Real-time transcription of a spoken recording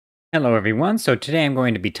Hello everyone, so today I'm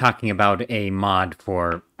going to be talking about a mod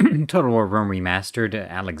for Total War Rome Remastered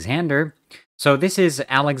Alexander. So this is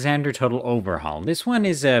Alexander Total Overhaul. This one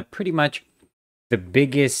is pretty much the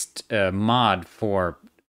biggest mod for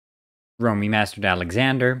Rome Remastered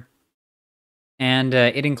Alexander, and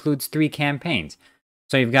it includes 3 campaigns.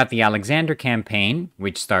 So you've got the Alexander campaign,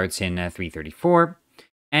 which starts in 334,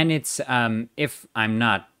 and it's, if I'm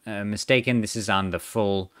not mistaken, this is on the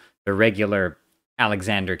regular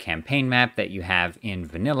Alexander campaign map that you have in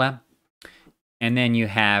vanilla. And then you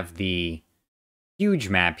have the huge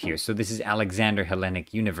map here. So this is Alexander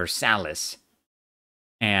Hellenic Universalis.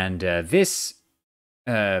 And this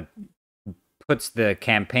puts the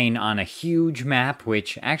campaign on a huge map,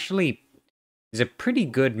 which actually is a pretty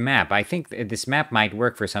good map. I think this map might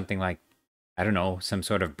work for something like, I don't know, some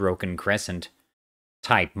sort of Broken Crescent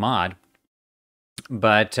type mod.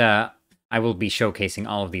 But I will be showcasing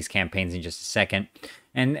all of these campaigns in just a second.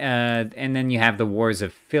 And then you have the Wars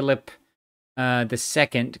of Philip, the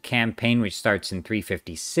second campaign, which starts in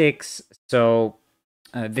 356. So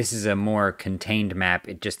this is a more contained map.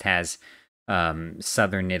 It just has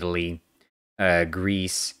southern Italy,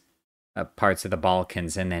 Greece, parts of the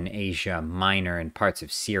Balkans, and then Asia Minor and parts of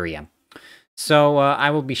Syria. So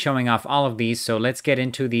I will be showing off all of these, so let's get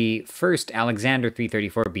into the first Alexander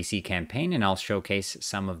 334 BC campaign, and I'll showcase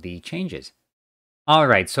some of the changes.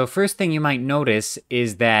 Alright, so first thing you might notice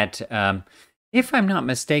is that, if I'm not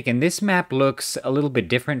mistaken, this map looks a little bit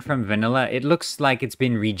different from vanilla. It looks like it's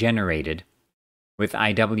been regenerated with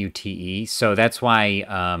IWTE, so that's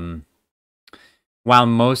why, while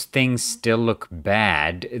most things still look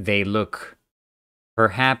bad, they look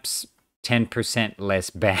perhaps 10%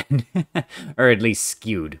 less bad, or at least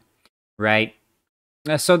skewed, right?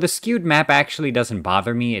 So the skewed map actually doesn't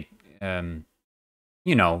bother me. It,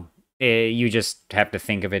 you know, you just have to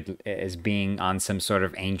think of it as being on some sort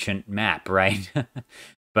of ancient map, right?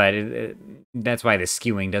 But that's why the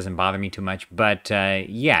skewing doesn't bother me too much. But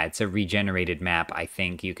yeah, it's a regenerated map, I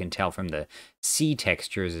think. You can tell from the sea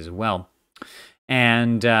textures as well.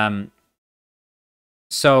 And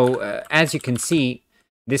so, as you can see,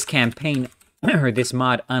 this campaign, or this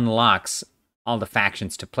mod, unlocks all the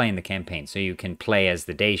factions to play in the campaign. So you can play as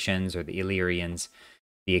the Dacians, or the Illyrians,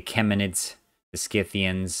 the Achaemenids, the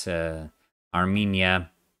Scythians,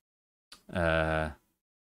 Armenia, the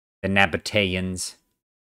Nabateans,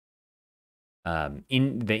 the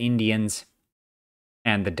Indians,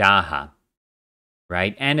 and the Daha,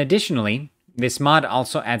 right? And additionally, this mod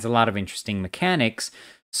also adds a lot of interesting mechanics.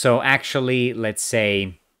 So actually, let's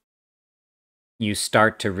say you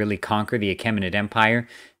start to really conquer the Achaemenid Empire,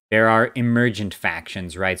 there are emergent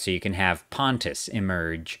factions, right? So you can have Pontus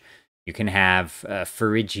emerge, you can have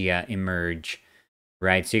Phrygia emerge,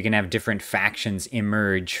 right? So you can have different factions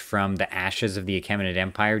emerge from the ashes of the Achaemenid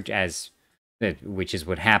Empire, which is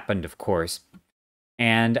what happened, of course.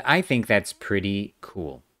 And I think that's pretty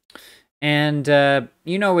cool. And,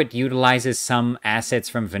 you know, it utilizes some assets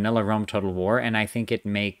from Vanilla Rome Total War, and I think it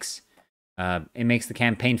makes the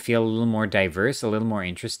campaign feel a little more diverse, a little more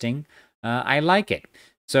interesting. I like it.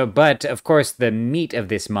 So, but of course, the meat of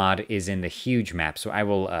this mod is in the huge map, so I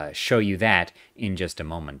will show you that in just a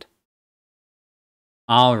moment.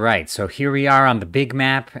 All right, so here we are on the big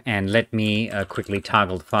map, and let me quickly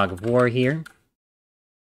toggle the Fog of War here.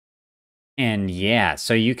 And yeah,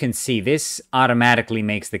 so you can see this automatically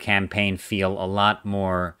makes the campaign feel a lot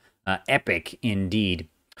more epic indeed.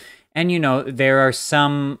 And, you know, there are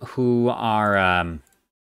some who are,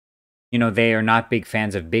 you know, they are not big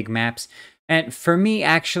fans of big maps. And for me,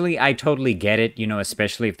 actually, I totally get it, you know,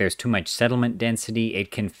 especially if there's too much settlement density, it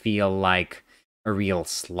can feel like a real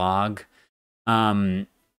slog. And,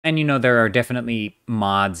 you know, there are definitely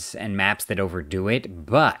mods and maps that overdo it,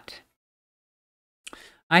 but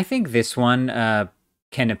I think this one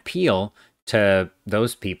can appeal to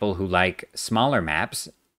those people who like smaller maps,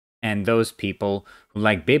 and those people who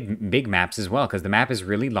like big maps as well, because the map is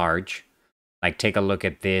really large. Like, take a look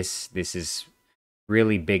at this. This is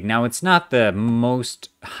really big. Now, it's not the most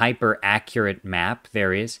hyper-accurate map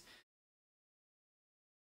there is,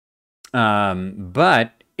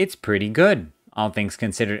 but it's pretty good, all things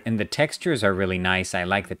considered. And the textures are really nice. I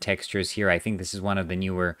like the textures here. I think this is one of the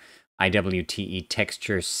newer IWTE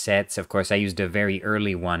texture sets. Of course, I used a very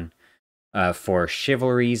early one for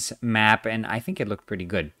Chivalry's map, and I think it looked pretty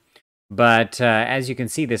good. But as you can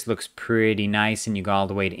see, this looks pretty nice, and you go all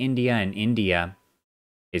the way to India, and India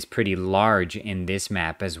is pretty large in this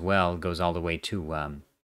map as well. It goes all the way to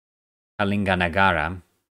Kalinga Nagara.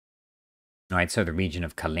 All right, so the region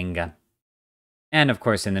of Kalinga. And of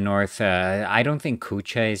course, in the north, I don't think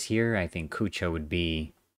Kucha is here. I think Kucha would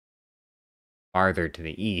be farther to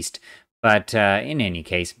the east. But in any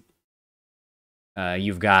case,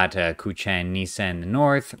 you've got Kuchen Nisa in the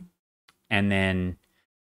north, and then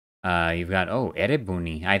you've got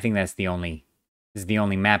Erebuni. I think this is the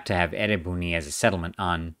only map to have Erebuni as a settlement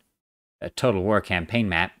on a Total War campaign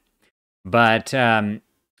map. But in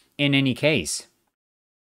any case,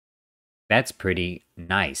 that's pretty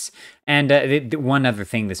nice. And the one other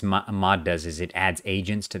thing this mod does is it adds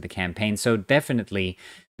agents to the campaign. So definitely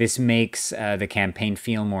this makes the campaign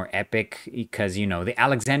feel more epic because, you know, the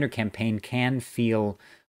Alexander campaign can feel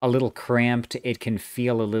a little cramped. It can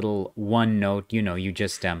feel a little one note. You know, you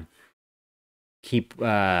just keep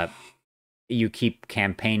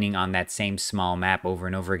campaigning on that same small map over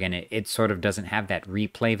and over again. It sort of doesn't have that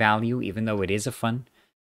replay value, even though it is a fun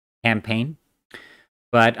campaign.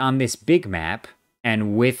 But on this big map,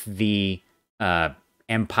 and with the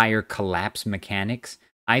Empire collapse mechanics,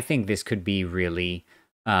 I think this could be really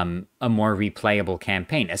a more replayable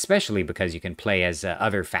campaign, especially because you can play as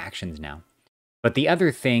other factions now. But the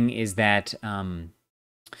other thing is that,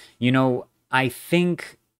 you know, I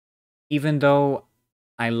think even though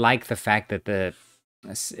I like the fact that the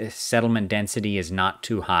settlement density is not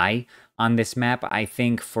too high on this map, I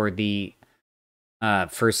think for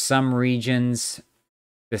some regions,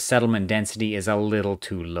 the settlement density is a little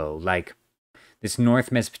too low. Like, this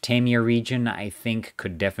North Mesopotamia region, I think,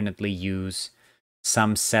 could definitely use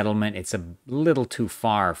some settlement. It's a little too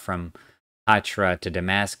far from Hatra to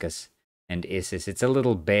Damascus and Issus. It's a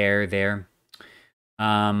little bare there.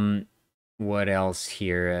 What else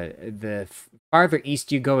here? The farther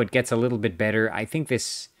east you go, it gets a little bit better. I think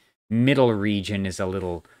this middle region is a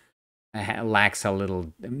little... lacks a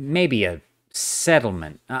little... maybe a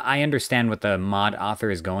settlement. I understand what the mod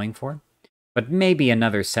author is going for, but maybe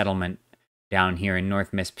another settlement down here in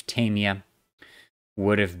North Mesopotamia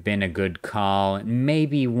would have been a good call.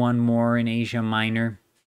 Maybe one more in Asia Minor,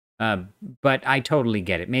 but I totally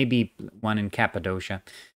get it. Maybe one in Cappadocia,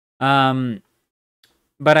 but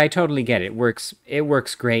I totally get it. It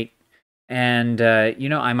works great, and you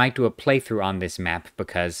know, I might do a playthrough on this map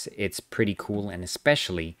because it's pretty cool, and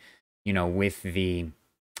especially, you know, with the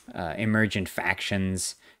emergent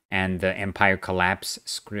factions and the Empire collapse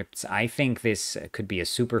scripts, I think this could be a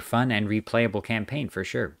super fun and replayable campaign for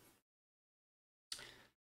sure.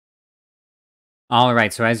 All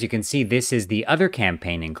right, so as you can see, this is the other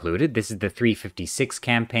campaign included. This is the 356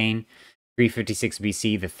 campaign, 356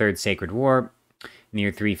 BC, the Third Sacred War.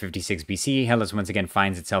 Near 356 BC, Hellas once again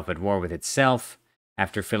finds itself at war with itself.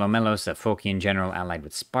 After Philomelos, a Phocian general allied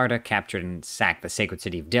with Sparta, captured and sacked the sacred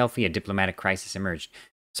city of Delphi, a diplomatic crisis emerged.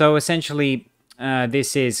 So essentially,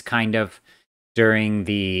 this is kind of during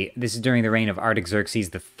the reign of Artaxerxes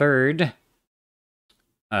III,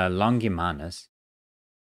 Longimanus,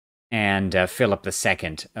 and Philip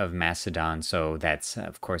II of Macedon. So that's,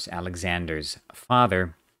 of course, Alexander's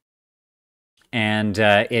father. And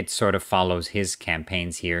it sort of follows his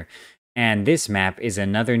campaigns here. And this map is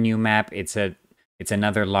another new map. It's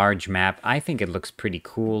another large map. I think it looks pretty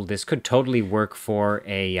cool. This could totally work for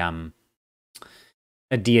a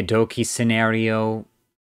Diadochi scenario.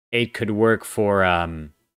 It could work for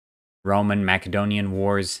Roman Macedonian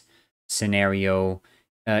Wars scenario.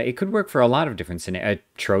 It could work for a lot of different scenarios.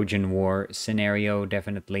 A Trojan War scenario,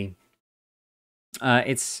 definitely.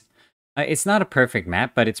 It's not a perfect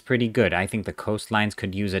map, but it's pretty good. I think the coastlines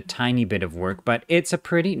could use a tiny bit of work, but it's a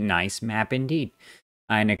pretty nice map indeed.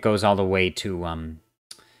 And it goes all the way to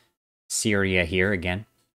Syria here again,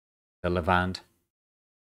 the Levant.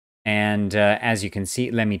 And as you can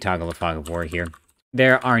see, let me toggle the fog of war here.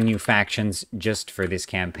 There are new factions just for this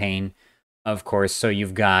campaign, of course. So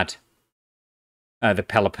you've got the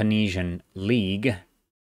Peloponnesian League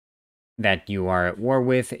that you are at war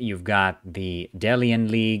with. You've got the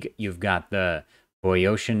Delian League. You've got the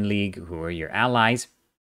Boeotian League, who are your allies.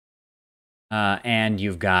 And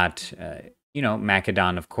you've got, you know,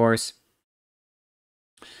 Macedon, of course.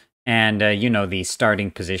 And, you know, the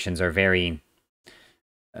starting positions are very...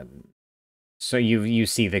 so you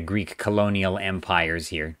see the Greek colonial empires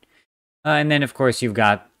here. And then, of course, you've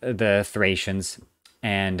got the Thracians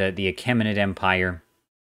and the Achaemenid Empire.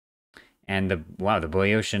 And the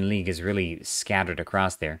Boeotian League is really scattered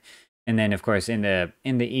across there. And then, of course, in the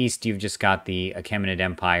east, you've just got the Achaemenid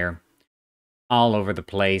Empire all over the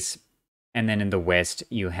place. And then in the west,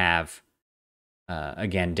 you have,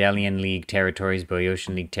 again, Delian League territories,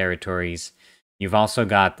 Boeotian League territories. You've also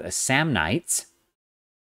got the Samnites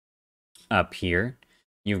up here.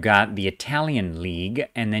 You've got the Italian League,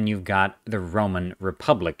 and then you've got the Roman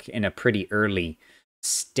Republic in a pretty early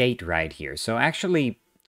state right here. So actually,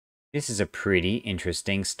 this is a pretty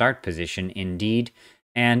interesting start position indeed.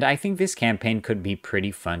 And I think this campaign could be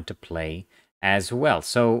pretty fun to play as well.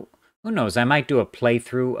 So who knows? I might do a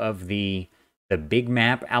playthrough of the big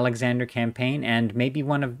map Alexander campaign and maybe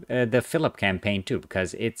one of the Philip campaign too,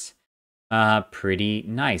 because it's pretty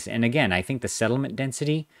nice. And again, I think the settlement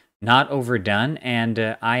density not overdone,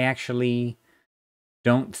 and I actually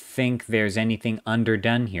don't think there's anything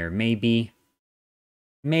underdone here. Maybe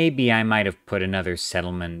I might have put another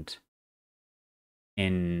settlement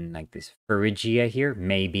in like this Phrygia here,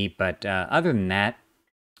 maybe, but other than that,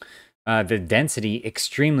 the density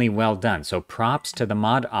extremely well done. So props to the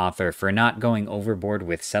mod author for not going overboard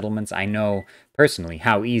with settlements. I know personally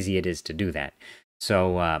how easy it is to do that.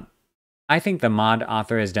 So I think the mod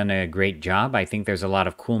author has done a great job. I think there's a lot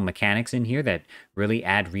of cool mechanics in here that really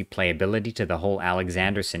add replayability to the whole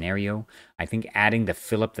Alexander scenario. I think adding the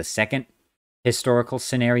Philip II historical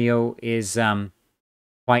scenario is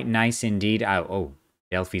quite nice indeed. Oh,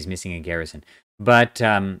 Delphi's missing a garrison. But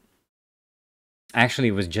actually,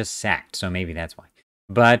 it was just sacked, so maybe that's why.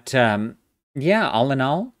 But yeah, all in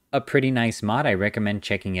all, a pretty nice mod. I recommend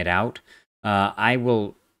checking it out. I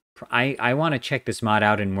want to check this mod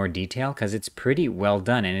out in more detail because it's pretty well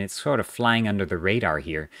done and it's sort of flying under the radar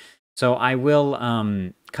here. So I will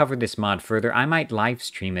cover this mod further. I might live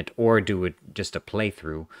stream it or do it just a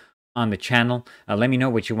playthrough on the channel. Let me know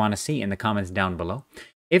what you want to see in the comments down below.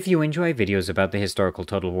 If you enjoy videos about the historical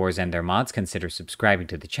Total Wars and their mods, consider subscribing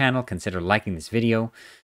to the channel, consider liking this video,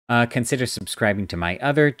 consider subscribing to my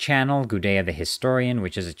other channel, Gudea the Historian,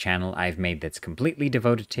 which is a channel I've made that's completely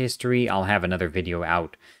devoted to history. I'll have another video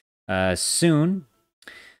out soon.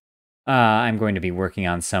 I'm going to be working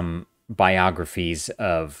on some biographies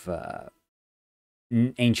of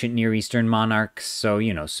ancient Near Eastern monarchs, so,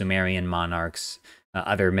 you know, Sumerian monarchs,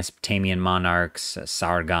 other Mesopotamian monarchs,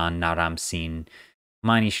 Sargon, Naram-Sin,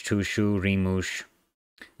 Manishtushu, Rimush,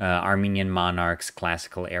 Armenian monarchs,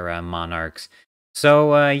 classical era monarchs.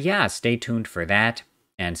 So yeah, stay tuned for that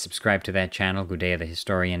and subscribe to that channel, Gudea the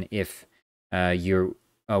Historian, if you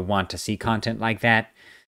want to see content like that.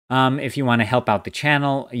 If you want to help out the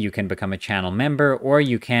channel, you can become a channel member, or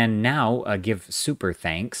you can now give super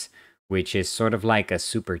thanks, which is sort of like a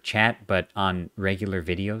super chat, but on regular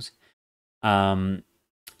videos.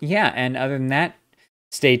 Yeah, and other than that,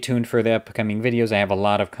 stay tuned for the upcoming videos. I have a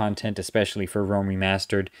lot of content, especially for Rome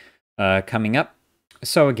Remastered, coming up.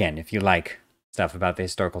 So again, if you like stuff about the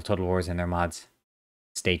historical Total Wars and their mods,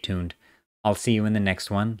 stay tuned. I'll see you in the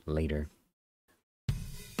next one later.